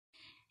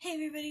Hey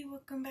everybody,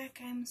 welcome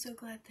back. I'm so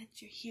glad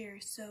that you're here.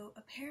 So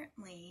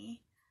apparently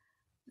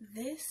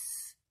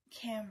this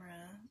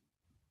camera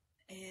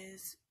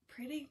is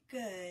pretty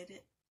good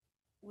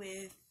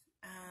with,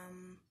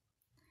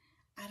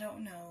 I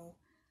don't know,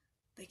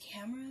 the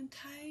camera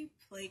type.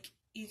 Like,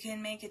 you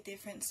can make a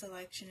different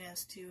selection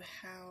as to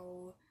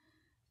how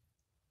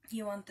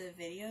you want the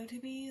video to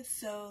be.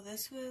 So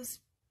this was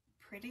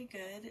pretty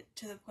good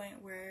to the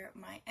point where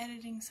my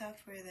editing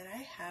software that I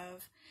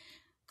have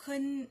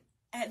couldn't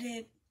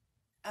edit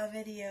a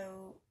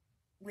video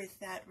with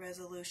that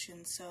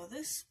resolution. So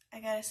this, I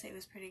gotta say,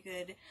 was pretty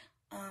good.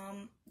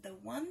 The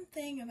one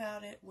thing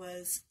about it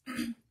was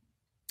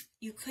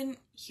you couldn't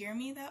hear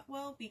me that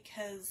well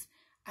because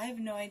I have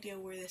no idea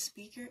where the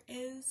speaker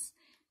is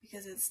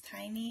because it's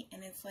tiny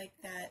and it's like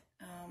that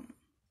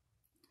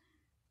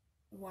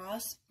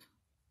wasp.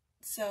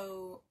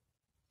 So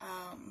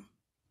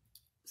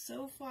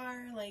so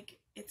far, like,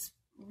 it's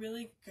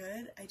really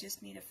good. I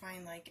just need to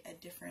find like a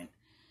different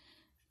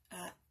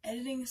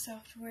editing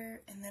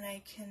software and then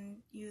I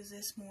can use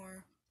this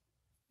more.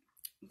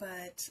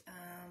 But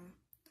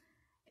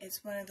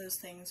it's one of those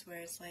things where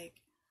it's like,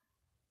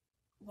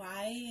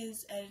 why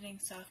does editing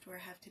software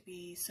have to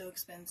be so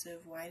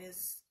expensive? Why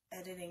does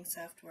editing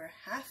software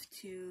have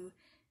to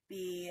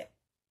be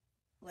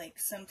like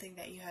something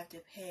that you have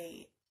to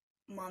pay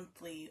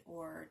monthly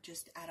or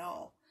just at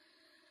all?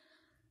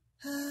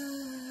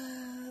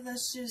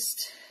 That's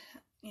just,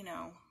 you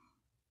know,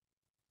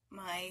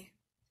 my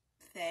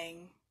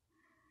thing.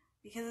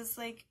 Because it's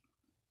like,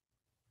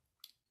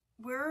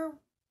 we're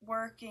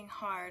working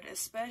hard,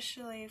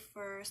 especially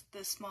for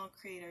the small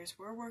creators.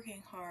 We're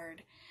working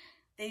hard.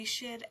 They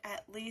should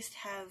at least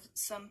have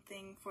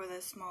something for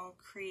the small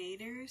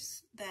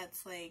creators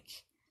that's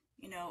like,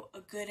 you know,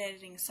 a good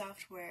editing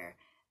software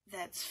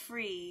that's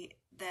free,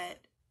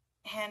 that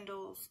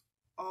handles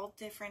all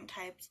different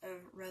types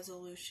of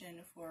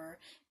resolution for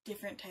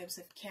different types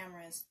of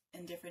cameras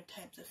and different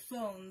types of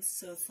phones.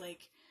 So it's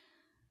like,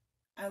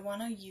 I want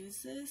to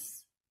use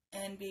this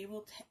and be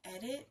able to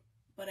edit,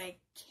 but I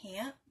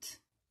can't.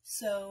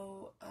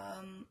 So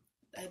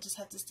I just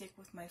have to stick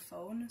with my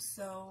phone.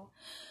 So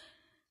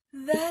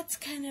that's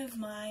kind of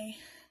my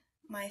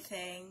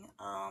thing.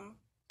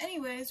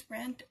 Anyways,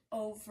 rant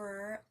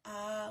over.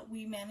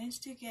 We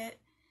managed to get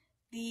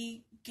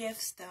the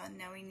gifts done.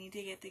 Now we need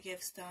to get the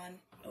gifts done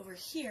over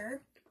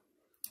here.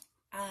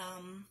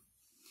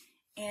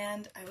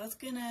 And I was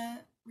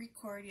gonna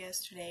record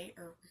yesterday,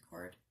 or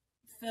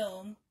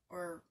film,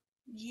 or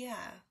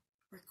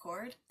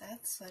record.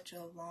 That's such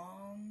a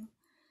long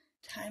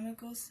time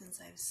ago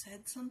since I've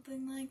said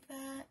something like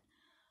that.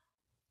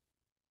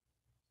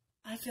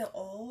 I feel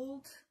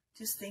old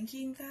just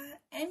thinking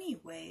that.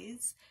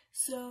 Anyways,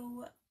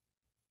 so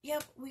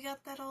yep, we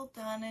got that all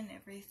done and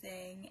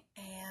everything,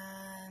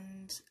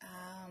 and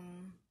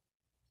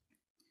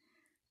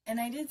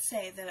I did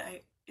say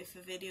that if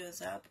a video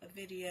is up,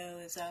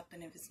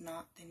 and if it's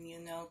not, then you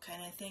know,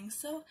 kind of thing.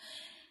 So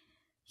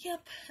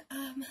yep,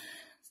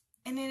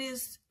 and it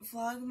is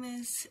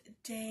Vlogmas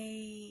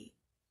day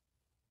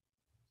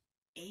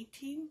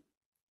 18?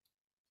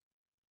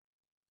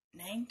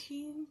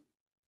 19?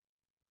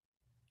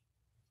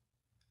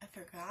 I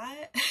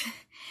forgot.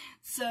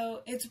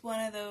 So it's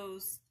one of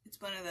those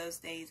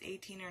days,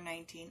 18 or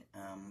 19,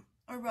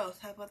 or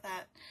both. How about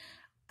that?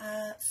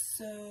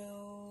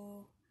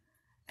 So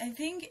I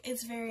think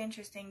it's very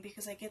interesting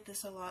because I get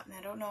this a lot, and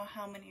I don't know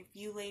how many of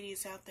you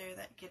ladies out there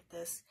that get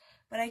this,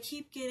 but I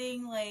keep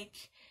getting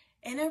like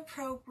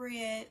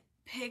inappropriate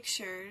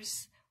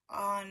pictures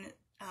on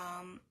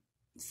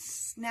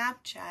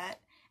Snapchat,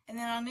 and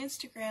then on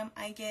Instagram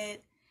I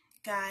get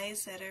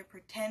guys that are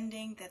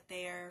pretending that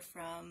they are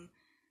from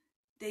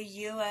the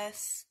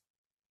U.S.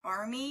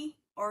 Army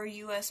or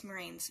U.S.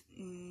 Marines.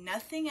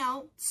 Nothing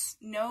else.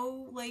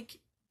 No, like,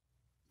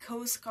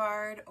 Coast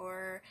Guard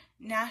or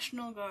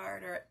National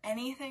Guard or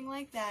anything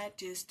like that.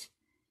 Just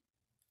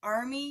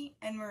Army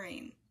and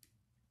Marine.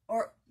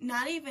 Or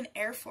not even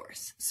Air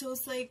Force. So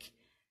it's like,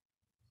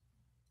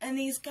 and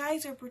these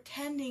guys are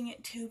pretending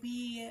to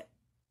be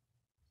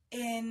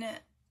in,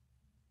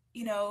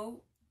 you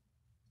know,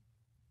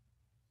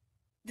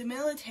 the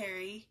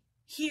military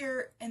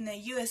here in the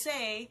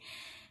USA,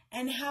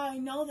 and how I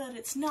know that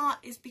it's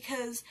not is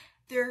because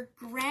their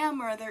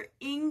grammar, their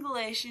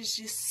English is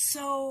just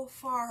so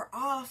far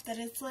off that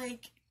it's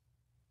like,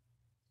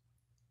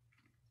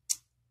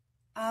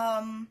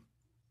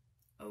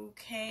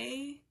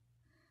 okay.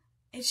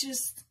 It's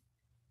just,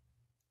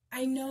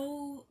 I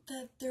know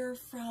that they're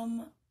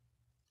from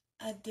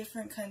a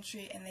different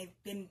country and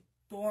they've been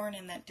born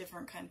in that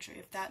different country,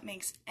 if that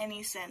makes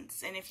any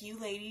sense. And if you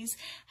ladies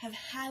have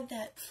had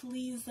that,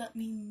 please let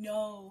me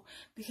know,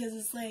 because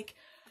it's like,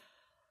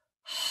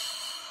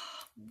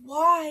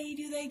 why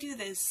do they do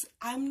this?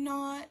 I'm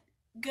not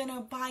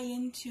gonna buy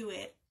into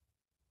it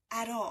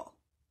at all.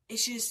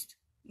 It's just,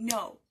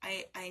 no.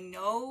 I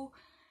know,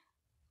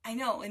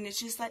 and it's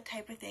just that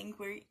type of thing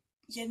where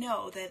you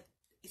know that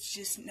it's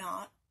just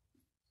not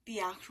the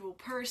actual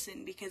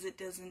person because it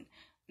doesn't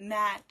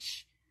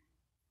match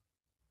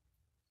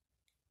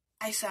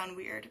I sound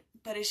weird,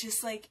 but it's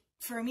just like,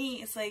 for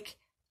me, it's like,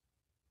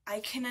 I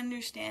can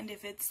understand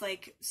if it's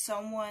like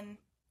someone,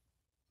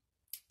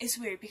 it's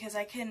weird because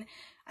I can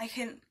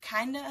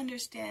kind of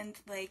understand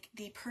like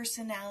the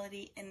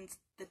personality in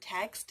the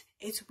text.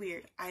 It's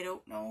weird. I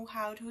don't know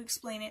how to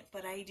explain it,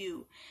 but I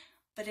do.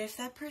 But if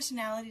that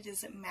personality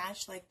doesn't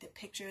match like the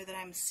picture that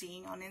I'm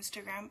seeing on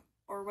Instagram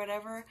or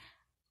whatever,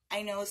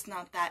 I know it's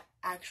not that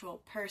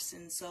actual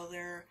person. So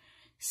they're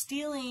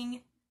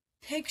stealing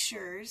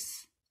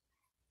pictures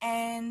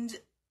and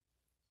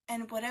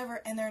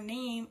whatever, and their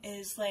name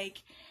is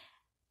like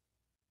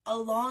a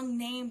long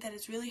name that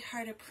is really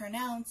hard to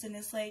pronounce, and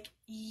it's like,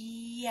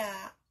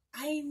 yeah,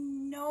 I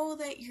know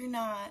that you're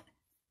not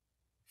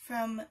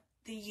from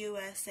the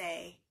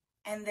USA,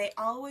 and they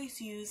always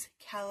use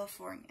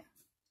California.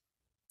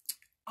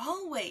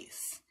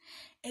 Always.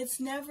 It's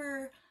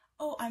never,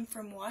 oh, I'm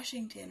from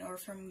Washington or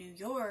from New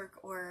York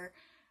or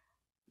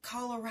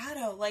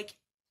Colorado. Like,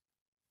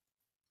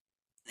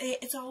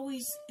 it's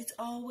always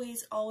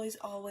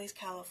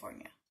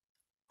California.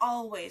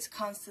 Always,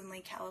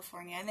 constantly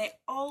California. And they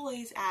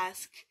always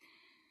ask,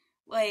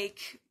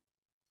 like,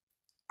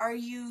 are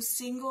you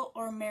single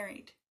or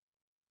married?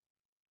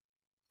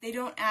 They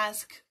don't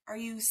ask, are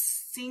you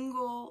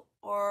single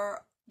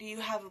or do you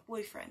have a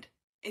boyfriend?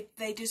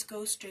 They just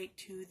go straight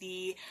to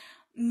the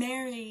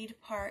married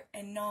part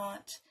and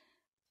not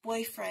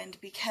boyfriend,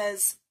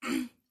 because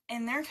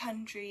in their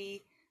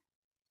country,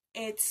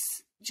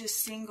 it's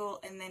just single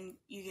and then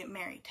you get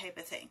married type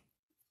of thing.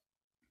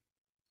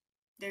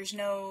 There's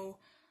no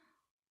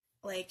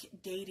like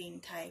dating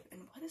type.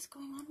 And what is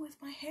going on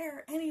with my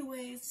hair?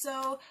 Anyways,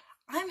 so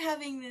I'm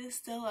having this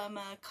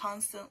dilemma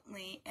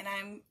constantly, and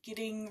I'm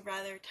getting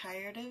rather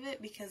tired of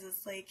it because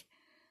it's like,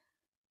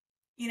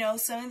 you know,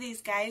 some of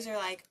these guys are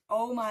like,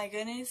 oh my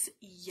goodness,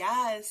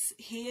 yes,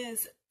 he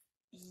is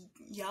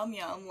yum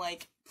yum,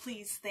 like,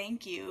 please,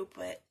 thank you,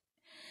 but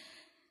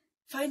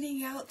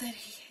finding out that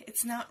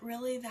it's not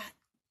really that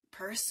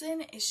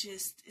person,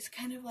 it's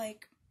kind of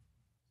like,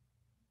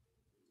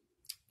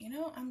 you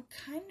know, I'm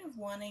kind of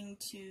wanting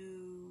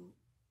to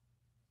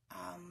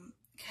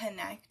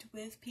connect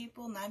with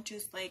people, not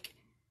just like,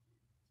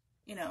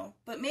 you know,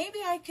 but maybe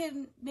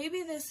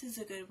this is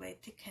a good way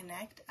to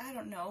connect, I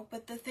don't know,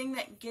 but the thing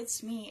that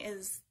gets me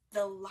is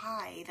the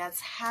lie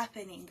that's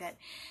happening, that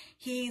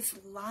he's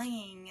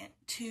lying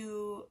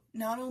to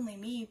not only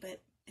me,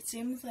 but it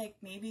seems like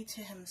maybe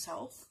to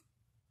himself.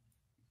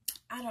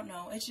 I don't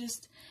know, it's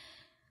just,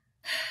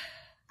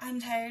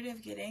 I'm tired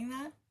of getting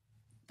that,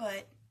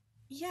 but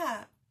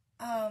yeah,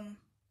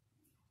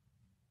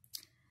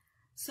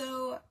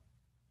 so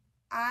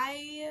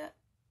I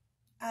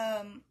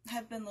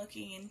have been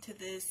looking into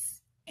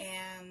this,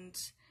 and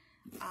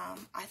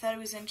I thought it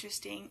was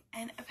interesting,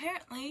 and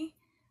apparently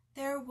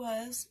there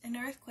was an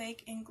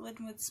earthquake in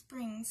Glenwood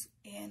Springs,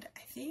 and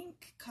I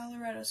think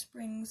Colorado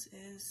Springs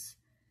is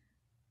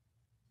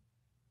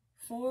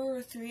 4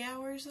 or 3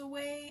 hours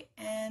away,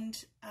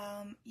 and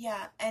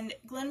yeah, and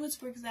Glenwood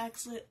Springs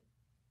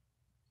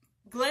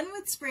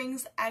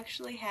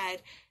actually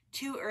had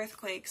 2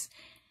 earthquakes,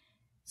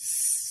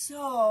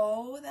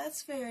 so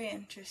that's very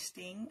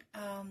interesting.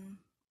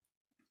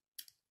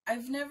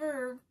 I've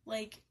never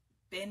like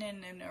been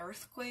in an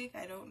earthquake.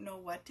 I don't know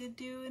what to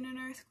do in an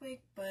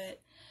earthquake,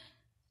 but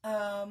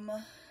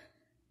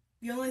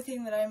the only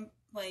thing that I'm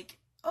like,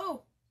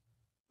 oh,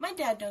 my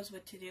dad knows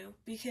what to do,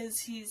 because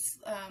he's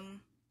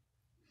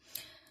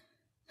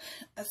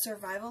a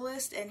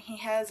survivalist, and he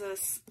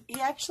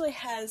actually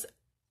has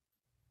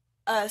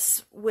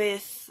us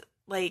with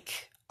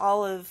like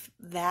all of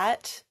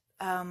that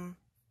bug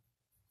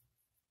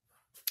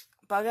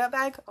out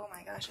bag. Oh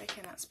my gosh, I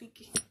cannot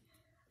speak.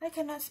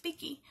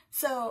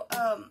 So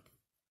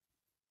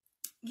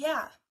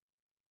yeah,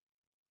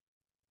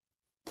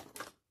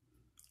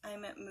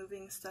 I'm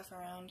moving stuff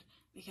around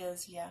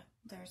because, yeah,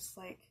 there's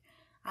like,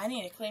 I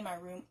need to clean my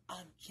room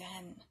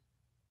again.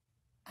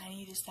 I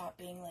need to stop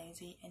being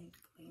lazy and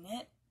clean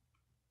it.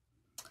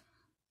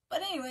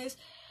 But anyways,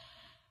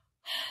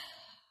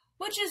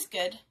 which is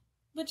good,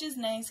 which is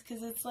nice,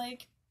 because it's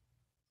like,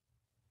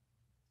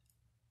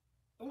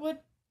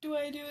 what do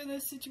I do in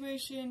this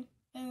situation?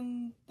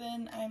 And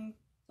then I'm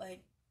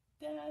like,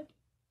 Dad,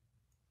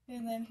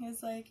 and then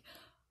he's like,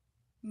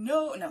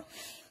 no,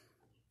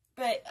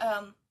 but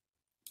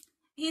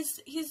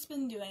he's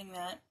been doing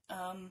that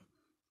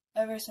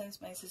ever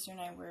since my sister and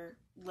I were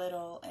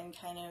little, and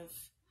kind of,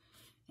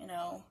 you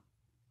know,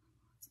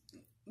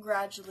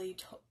 gradually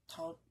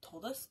taught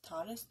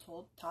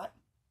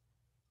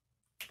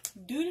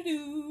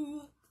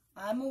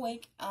I'm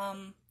awake,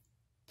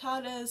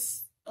 taught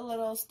us a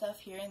little stuff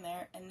here and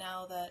there, and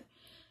now that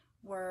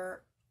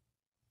we're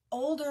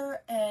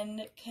older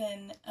and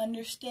can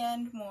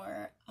understand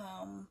more,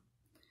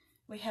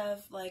 we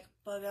have like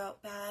bug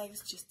out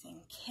bags just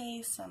in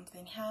case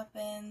something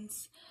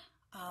happens,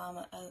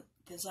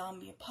 the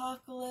zombie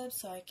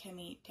apocalypse, so I can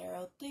meet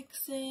Daryl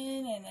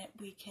Dixon, and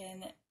we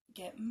can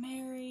get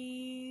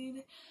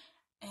married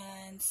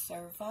and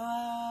survive.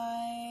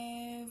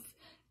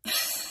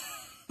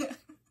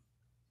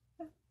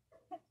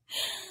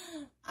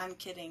 I'm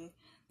kidding.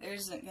 There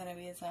isn't gonna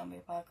be a zombie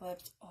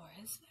apocalypse, or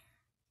is there?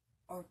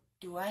 Or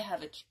do I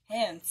have a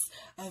chance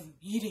of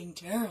meeting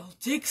Daryl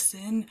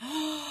Dixon?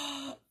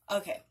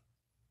 Okay,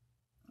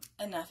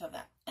 enough of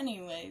that.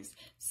 Anyways,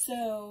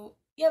 so,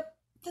 yep,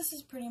 this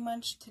is pretty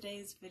much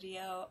today's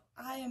video.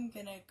 I am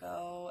gonna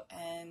go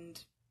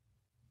and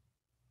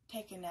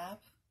take a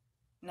nap.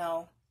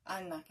 No,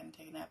 I'm not gonna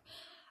take a nap.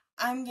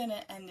 I'm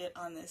gonna end it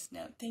on this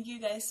note. Thank you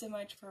guys so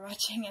much for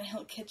watching, and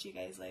I'll catch you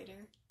guys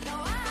later.